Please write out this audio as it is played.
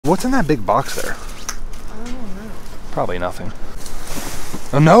What's in that big box there? I don't know. Probably nothing.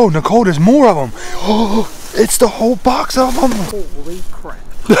 Oh no, Nicole, there's more of them. Oh, it's the whole box of them. Holy crap.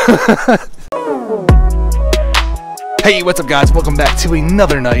 Hey, what's up guys? Welcome back to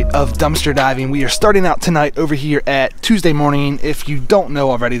another night of dumpster diving. We are starting out tonight over here at Tuesday Morning. If you don't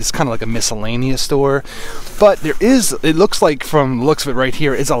know already, this is kind of like a miscellaneous store. But there is, it looks like from the looks of it right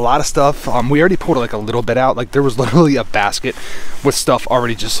here, is a lot of stuff. We already pulled like a little bit out. Like there was literally a basket with stuff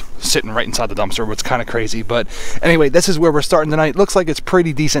already just sitting right inside the dumpster, which is kind of crazy. But anyway, this is where we're starting tonight. Looks like it's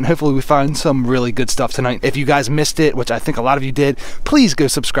pretty decent. Hopefully we find some really good stuff tonight. If you guys missed it, which I think a lot of you did, please go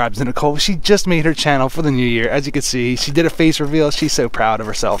subscribe to Nicole. She just made her channel for the new year. As you can see, she did a face reveal. She's so proud of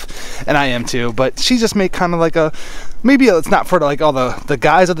herself, and I am too. But she just made kind of like a, maybe it's not for like all the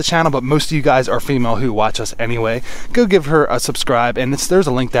guys of the channel, but most of you guys are female who watch us anyway. Go give her a subscribe, and there's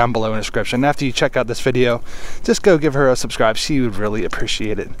a link down below in the description. After you check out this video, just go give her a subscribe. She would really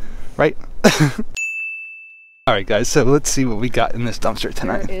appreciate it, right? All right guys, so let's see what we got in this dumpster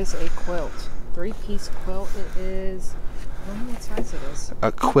tonight. There is a quilt, 3-piece quilt. It is, I don't know what size it is.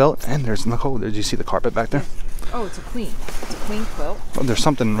 A quilt, and there's Nicole. Did you see the carpet back there? Oh, it's a queen. It's a queen quilt. Oh, there's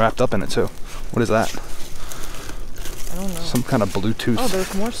something wrapped up in it too. What is that? I don't know. Some kind of Bluetooth. Oh,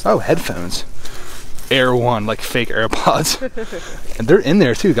 there's more stuff. Oh, headphones. Air One, like fake AirPods. And they're in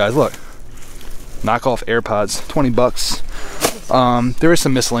there too, guys. Look. Knockoff AirPods, 20 bucks. There is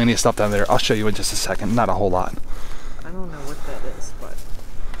some miscellaneous stuff down there. I'll show you in just a second. Not a whole lot. I don't know what that is, but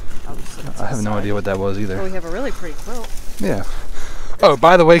I'll just set it to I have no idea what that was either. Oh, we have a really pretty quilt. Yeah. Oh,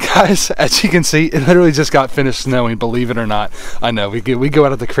 by the way, guys, as you can see, it literally just got finished snowing, believe it or not. I know, we go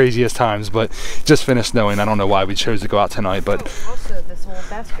out at the craziest times, but just finished snowing. I don't know why we chose to go out tonight, but... Oh, also this whole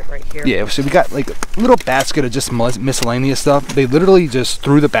basket right here. Yeah, so we got like a little basket of just miscellaneous stuff. They literally just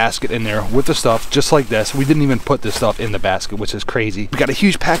threw the basket in there with the stuff, just like this. We didn't even put this stuff in the basket, which is crazy. We got a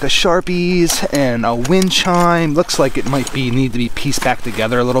huge pack of Sharpies and a wind chime. Looks like it might need to be pieced back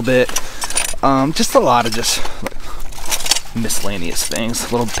together a little bit. Just a lot of just... miscellaneous things.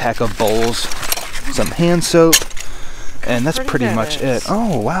 A little pack of bowls, some hand soap, and that's pretty much it.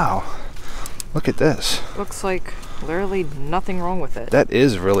 Oh wow, look at this. Looks like literally nothing wrong with it. That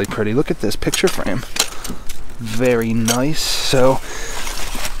is really pretty. Look at this picture frame, very nice. So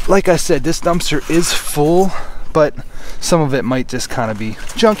like I said, this dumpster is full, but some of it might just kind of be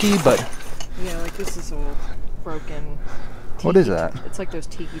junky. But yeah, like this is all broken. What is that? It's like those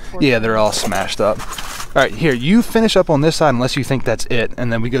tiki torches. Yeah, they're all smashed up. All right, here, you finish up on this side unless you think that's it,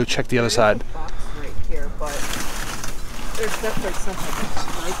 and then we go check the other side. There's a box right here, but there's definitely something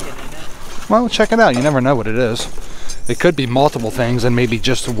that's broken in it. Well, check it out. You never know what it is. It could be multiple things, and maybe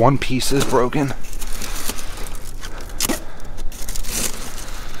just one piece is broken.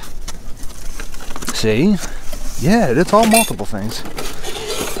 See? Yeah, it's all multiple things.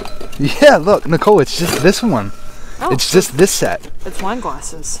 Yeah, look, Nicole, it's just this one. Oh, it's just this set. It's wine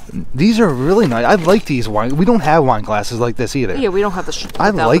glasses. These are really nice. I like these wine. We don't have wine glasses like this either. Yeah, we don't have the. I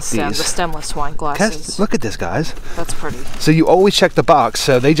like the these. The stemless wine glasses. Look at this, guys. That's pretty. So you always check the box.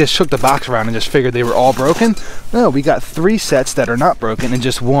 So they just shook the box around and just figured they were all broken. No, we got 3 sets that are not broken, and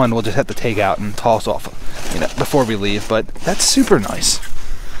just one we'll just have to take out and toss off, you know, before we leave. But that's super nice.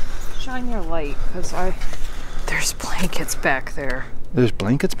 Shine your light, because there's blankets back there. There's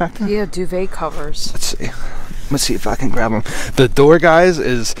blankets back there? Yeah, duvet covers. Let's see. Let's see if I can grab them. The door, guys,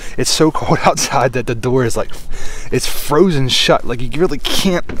 it's so cold outside that the door is like, it's frozen shut. Like, you really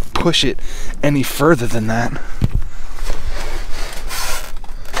can't push it any further than that.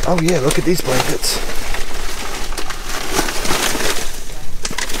 Oh yeah, look at these blankets.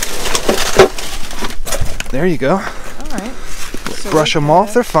 There you go. All right. So brush them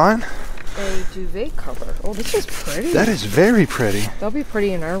off, they're fine. A duvet cover. Oh, this is pretty. That is very pretty. That'll be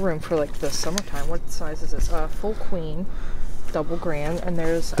pretty in our room for like the summertime. What size is this? Full queen, double grand, and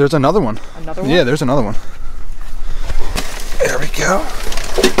there's another one. Another one? Yeah, there's another one. There we go.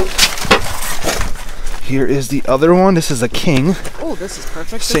 Here is the other one. This is a king. Oh, this is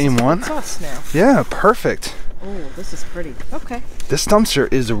perfect. Same one. It's us now. Yeah, perfect. Oh, this is pretty. Okay. This dumpster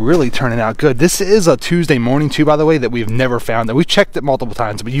is really turning out good. This is a Tuesday morning too, by the way, that we've never found. That we've checked it multiple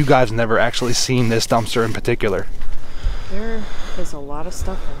times, but you guys never actually seen this dumpster in particular. There is a lot of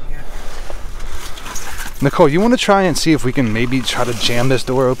stuff in here. Nicole, you want to try and see if we can maybe try to jam this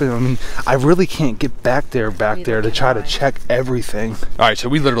door open? I mean, I really can't get back there to try to check everything. All right, so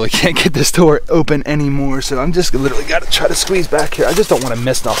we literally can't get this door open anymore, so I'm just literally got to try to squeeze back here. I just don't want to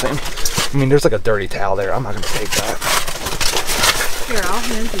miss nothing. I mean, there's like a dirty towel there. I'm not going to take that. Here, I'll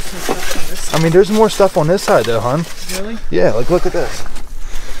hand you some stuff on this side. I mean, there's more stuff on this side though, hon. Really? Yeah, like look at this.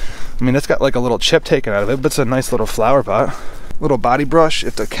 I mean, it's got like a little chip taken out of it, but it's a nice little flower pot. little body brush.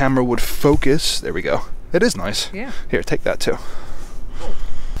 If the camera would focus, there we go. It is nice. Yeah. Here, take that too.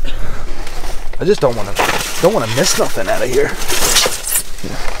 I just don't want to miss nothing out of here.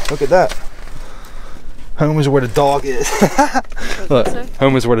 Yeah, look at that. Home is where the dog is. Look,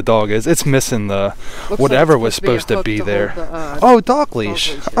 home is where the dog is. It's missing the whatever was supposed to be there. Oh, dog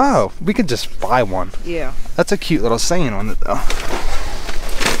leash. Oh, we could just buy one. Yeah. That's a cute little saying on it though.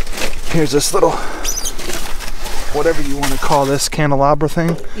 Here's this little, whatever you want to call this, candelabra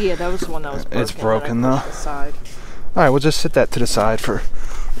thing. Yeah, that was the one that was broken. It's broken though. All right, we'll just sit that to the side for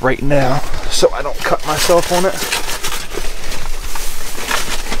right now so I don't cut myself on it.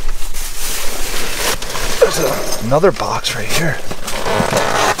 There's another box right here.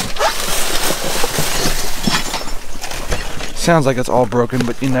 Sounds like it's all broken,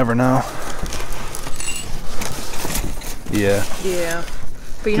 but you never know. Yeah. Yeah.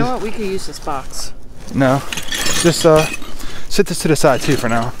 But you know what? We could use this box. No. Just sit this to the side too for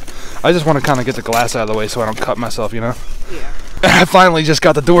now. I just want to kind of get the glass out of the way so I don't cut myself, you know? Yeah. I finally just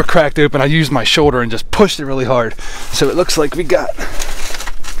got the door cracked open. I used my shoulder and just pushed it really hard. So it looks like we got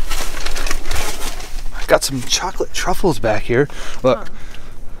some chocolate truffles back here. Look,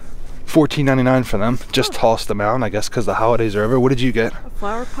 $14.99 for them. Just tossed them out, I guess, because the holidays are over. What did you get? A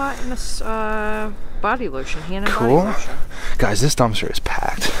flower pot and a body lotion, hand and cool. body lotion. Guys, this dumpster is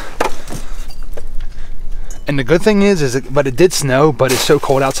packed. And the good thing is but it did snow, but it's so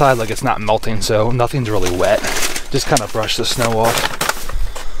cold outside, like it's not melting, so nothing's really wet. Just kind of brush the snow off.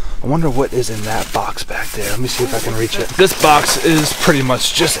 I wonder what is in that box back there. Let me see if I can reach it. This box is pretty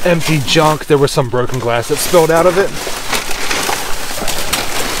much just empty junk. There was some broken glass that spilled out of it.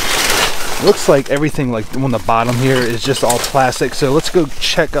 Looks like everything like on the bottom here is just all plastic. So let's go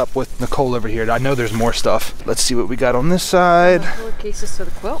check up with Nicole over here. I know there's more stuff. Let's see what we got on this side. Pillowcases to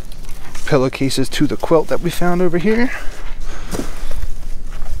the quilt. Pillowcases to the quilt that we found over here.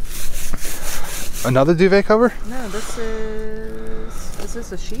 Another duvet cover? No, this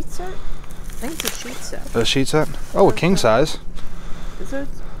this a sheet set? I think it's a sheet set. A sheet set? Oh, a king size. Is it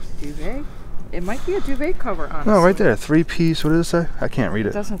a duvet? It might be a duvet cover, honestly. No, right there. 3-piece. What does it say? I can't read it.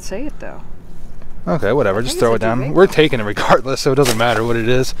 It doesn't say it, though. Okay, whatever. Just throw it down. We're taking it regardless, so it doesn't matter what it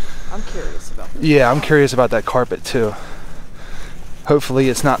is. I'm curious about this. Yeah, I'm curious about that carpet, too. Hopefully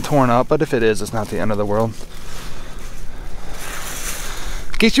it's not torn up, but if it is, it's not the end of the world.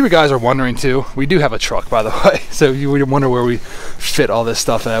 In case you guys are wondering too, we do have a truck, by the way, so you would wonder where we fit all this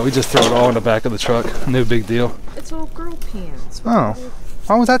stuff at. We just throw it all in the back of the truck. No big deal. It's all girl pants. Oh,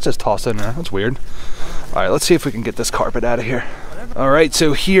 why was that just tossed in there? That's weird. All right, let's see if we can get this carpet out of here. All right,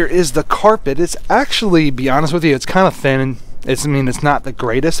 so here is the carpet. It's actually, be honest with you, it's kind of thin. I mean, it's not the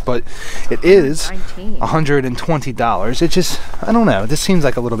greatest, but it is $120. It just, I don't know, this seems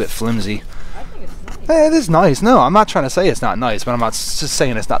like a little bit flimsy. I think it's nice. It is nice. No, I'm not trying to say it's not nice, but I'm not just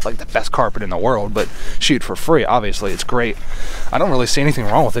saying it's not like the best carpet in the world, but shoot, for free, obviously, it's great. I don't really see anything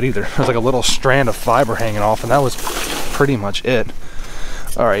wrong with it either. There's like a little strand of fiber hanging off, and that was pretty much it.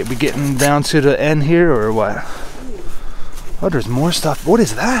 All right, we getting down to the end here, or what? Oh, there's more stuff. What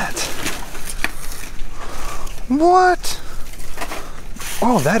is that? What?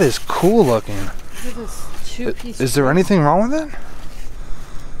 Oh, that is cool looking. Look at this two-piece. Is there anything wrong with it?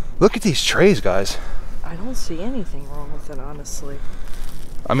 Look at these trays, guys. I don't see anything wrong with it, honestly.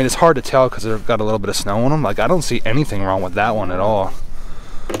 I mean, it's hard to tell because they've got a little bit of snow on them. Like, I don't see anything wrong with that one at all.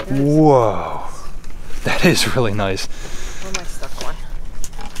 Whoa. That is really nice. Where am I stuck on?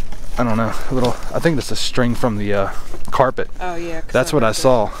 I don't know. I think that's a string from the carpet. Oh, yeah. That's what I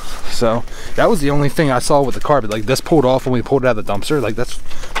saw. So, that was the only thing I saw with the carpet. Like, this pulled off when we pulled it out of the dumpster. Like, that's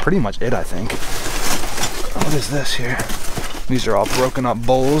pretty much it, I think. What is this here? These are all broken up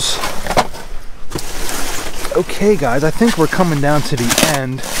bowls. Okay, guys, I think we're coming down to the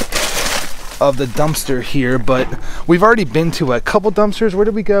end of the dumpster here, but we've already been to a couple dumpsters. Where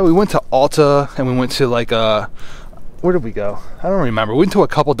did we go? We went to Alta, and we went to like where did we go? I don't remember. We went to a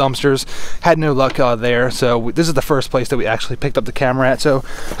couple dumpsters, had no luck there, so this is the first place that we actually picked up the camera at, so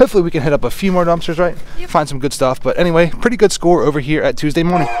hopefully we can hit up a few more dumpsters, right? Yep. Find some good stuff, but anyway, pretty good score over here at Tuesday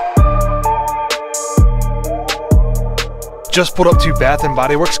morning. Just pulled up to Bath and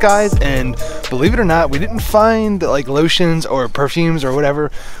Body Works, guys, and believe it or not, we didn't find like lotions or perfumes or whatever.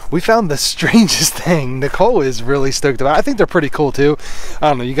 We found the strangest thing. Nicole is really stoked about it. I think they're pretty cool too. I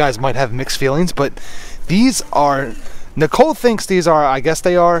don't know, you guys might have mixed feelings, but these are, Nicole thinks these are, I guess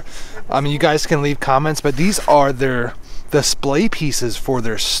they are. I mean, you guys can leave comments, but these are their display pieces for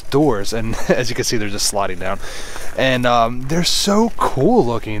their stores, and as you can see, they're just sliding down, and they're so cool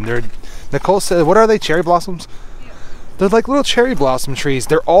looking. Nicole said, what are they, cherry blossoms? They're like little cherry blossom trees.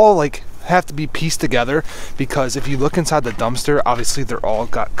 They're all like have to be pieced together, because if you look inside the dumpster, obviously they're all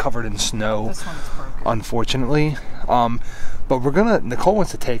got covered in snow. This one's broken. Unfortunately. But Nicole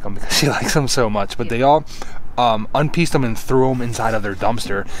wants to take them because she likes them so much, but they all unpieced them and threw them inside of their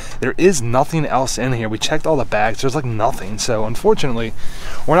dumpster. There is nothing else in here. We checked all the bags. There's like nothing. So unfortunately,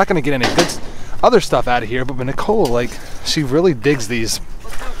 we're not going to get any good other stuff out of here. But Nicole, like, she really digs these.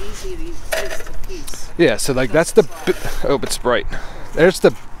 Look how easy it is to piece. Yeah, so like that's the, oh, it's bright. There's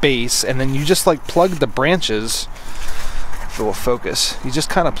the base, and then you just like plug the branches. If it will focus, you just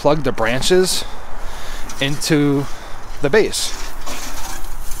kind of plug the branches into the base,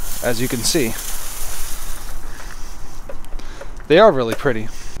 as you can see. They are really pretty.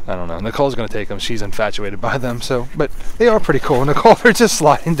 I don't know, Nicole's gonna take them. She's infatuated by them, so, but they are pretty cool. Nicole, they're just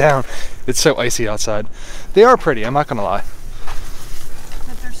sliding down. It's so icy outside. They are pretty, I'm not gonna lie.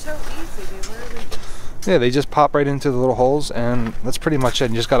 But they're so easy, they literally just... Yeah, they just pop right into the little holes, and that's pretty much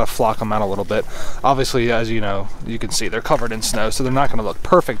it. You just gotta flock them out a little bit. Obviously, as you know, you can see they're covered in snow, so they're not gonna look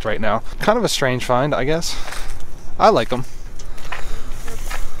perfect right now. Kind of a strange find, I guess. I like them.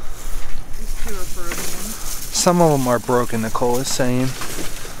 These two are broken. Some of them are broken, Nicole is saying,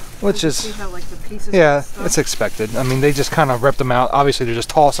 which is, See how, like, the pieces yeah, it's expected. I mean, they just kind of ripped them out. Obviously, they're just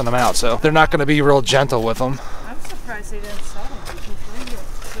tossing them out, so they're not going to be real gentle with them. I'm surprised they didn't sell them, because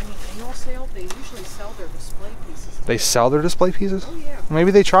when you annual sale, they usually sell their display pieces. They sell their display pieces? Oh yeah.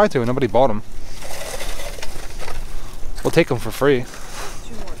 Maybe they tried to and nobody bought them. We'll take them for free.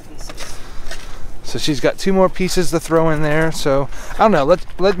 2 more pieces. So she's got 2 more pieces to throw in there. So I don't know.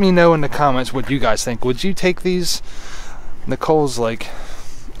 Let me know in the comments what you guys think. Would you take these? Nicole's like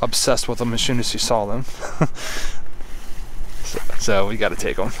obsessed with them as soon as she saw them. so we got to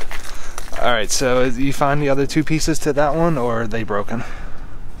take them. All right. So you find the other 2 pieces to that one, or are they broken?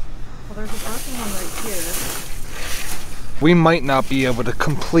 Well, there's a broken one right here. We might not be able to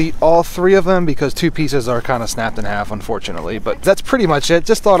complete all 3 of them because 2 pieces are kind of snapped in half, unfortunately. But that's pretty much it.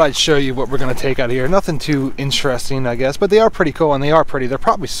 Just thought I'd show you what we're going to take out of here. Nothing too interesting, I guess, but they are pretty cool and they are pretty. They're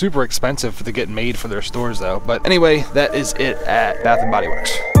probably super expensive to get made for their stores, though. But anyway, that is it at Bath & Body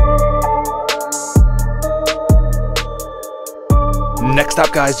Works. Next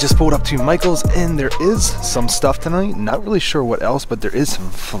up, guys, just pulled up to Michael's, and there is some stuff tonight. Not really sure what else, but there is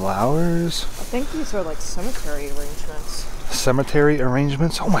some flowers. I think these are like cemetery arrangements. Cemetery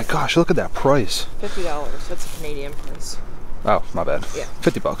arrangements? Oh my gosh, look at that price. $50. That's a Canadian price. Oh, my bad. Yeah.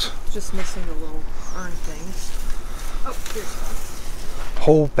 $50. Just missing the little urn things. Oh, here's one.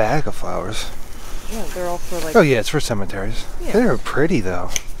 Whole bag of flowers. Yeah, they're all for like... Oh yeah, it's for cemeteries. Yeah. They're pretty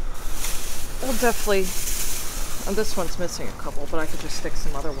though. Well, definitely... this one's missing a couple, but I could just stick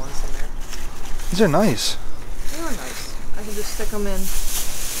some other ones in there. These are nice. They are nice. I can just stick them in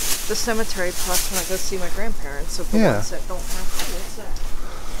the cemetery, plus when I go see my grandparents, so the ones that don't have to.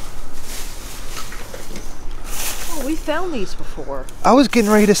 Oh, we found these before. I was getting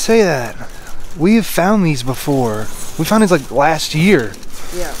ready to say that. We've found these before. We found these like last year.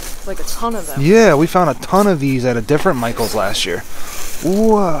 Yeah, like a ton of them. Yeah, we found a ton of these at a different Michael's last year.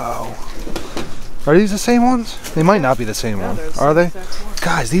 Whoa. Are these the same ones? They might not be the same one. Are they?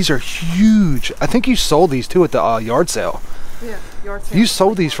 Guys, these are huge. I think you sold these too at the yard sale. Yeah, yard sale. You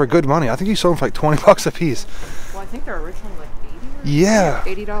sold these for good money. I think you sold them for like 20 bucks a piece. Well, I think they're originally like 80. Yeah.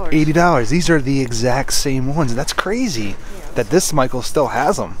 $80. $80. These are the exact same ones. That's crazy that this Michael still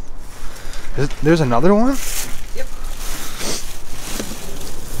has them. There's another one? Yep.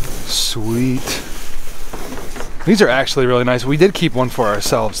 Sweet. These are actually really nice. We did keep one for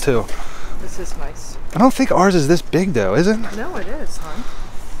ourselves too. This is nice. I don't think ours is this big though, is it? No, it is, hon.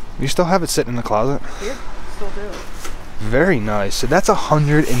 You still have it sitting in the closet? Here, still do. Very nice. So that's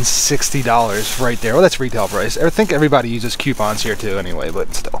 $160 right there. Well, that's retail price. I think everybody uses coupons here too anyway,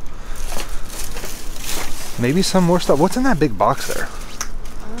 but still. Maybe some more stuff. What's in that big box there?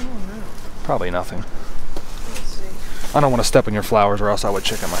 I don't know. Probably nothing. Let's see. I don't want to step on your flowers or else I would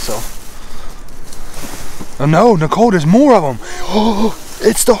chicken myself. Oh no, Nicole, there's more of them. Oh,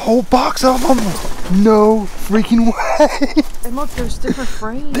 it's the whole box of them. No freaking way. And look, there's different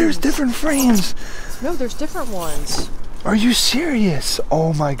frames. There's different frames. No, there's different ones. Are you serious?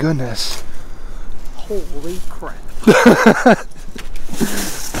 Oh my goodness. Holy crap.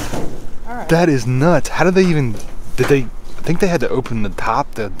 Alright. That is nuts. How did they even, I think they had to open the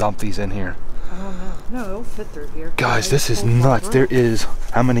top to dump these in here. I don't know. No, it'll fit through here. Guys, this is nuts. There is,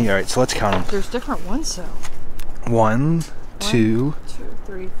 how many? All right, so let's count them. There's different ones though. 1, 2,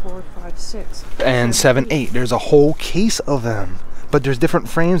 3, 4, 5, 6. and 7, 8. There's a whole case of them. but there's different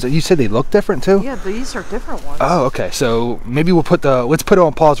frames. You said they look different too? Yeah, these are different ones. Oh, okay. So maybe we'll let's put it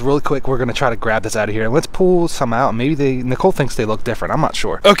on pause really quick. We're gonna try to grab this out of here and let's pull some out. Maybe Nicole thinks they look different. I'm not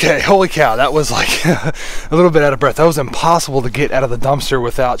sure. Okay, holy cow, that was like a little bit out of breath. That was impossible to get out of the dumpster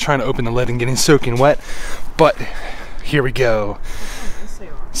without trying to open the lid and getting soaking wet. But here we go.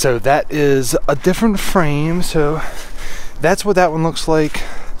 So that is a different frame. So that's what that one looks like.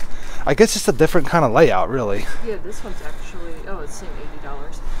 I guess it's a different kind of layout, really. Yeah, this one's actually, it's the same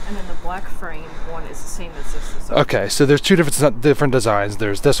 $80. And then the black frame one is the same as this. Okay, so there's two different designs.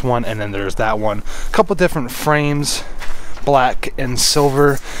 There's this one and then there's that one. A couple different frames, black and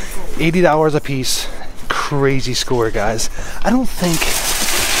silver, $80 a piece. Crazy score, guys. I don't think,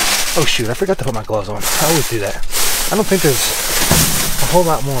 oh shoot, I forgot to put my gloves on. I always do that. I don't think there's a whole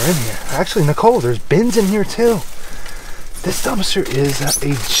lot more in here. Actually, Nicole, there's bins in here too. This dumpster is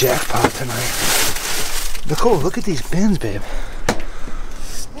a jackpot tonight. Nicole, look at these bins, babe.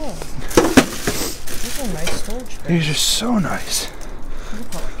 Oh, these are nice storage bins. These are so nice. You can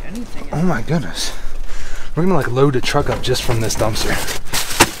put like anything in. Oh my goodness. We're gonna like load the truck up just from this dumpster.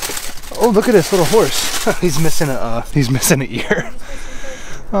 Oh, look at this little horse. He's missing an ear.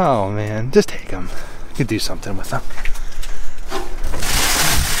 Oh man, just take him. You could do something with him.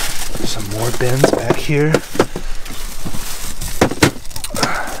 Some more bins back here.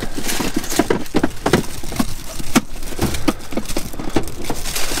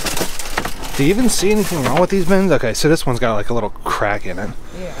 Do you even see anything wrong with these bins? Okay, so this one's got like a little crack in it.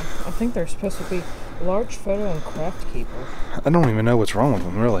 Yeah, I think they're supposed to be large photo and craft keeper. I don't even know what's wrong with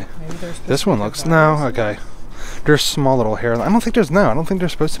them, really. Maybe they're supposed This to one be looks, dividers. no, okay. There's small little hair. I don't think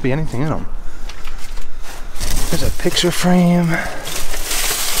there's supposed to be anything in them. There's a picture frame.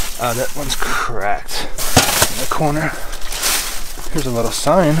 That one's cracked in the corner. Here's a little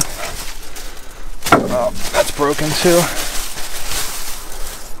sign. Oh, that's broken too.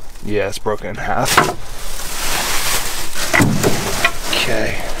 Yeah, it's broken in half.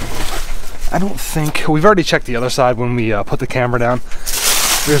 Okay. I don't think, we've already checked the other side when we put the camera down.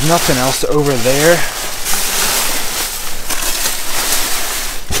 There's nothing else over there.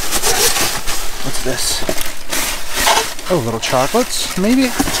 What's this? Oh, little chocolates,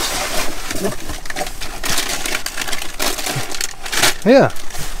 maybe? Yeah.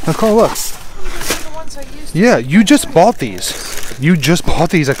 Nicole, look. These are the ones I used. Yeah, you just bought these. You just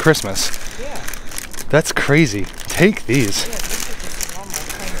bought these at Christmas. Yeah. That's crazy. Take these. Yeah, these are just normal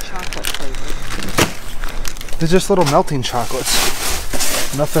plain chocolate flavor. They're just little melting chocolates.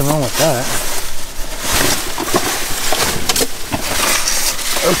 Nothing wrong with that.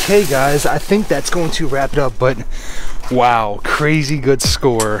 Okay, guys, I think that's going to wrap it up, but wow, crazy good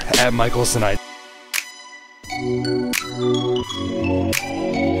score at Michael's tonight.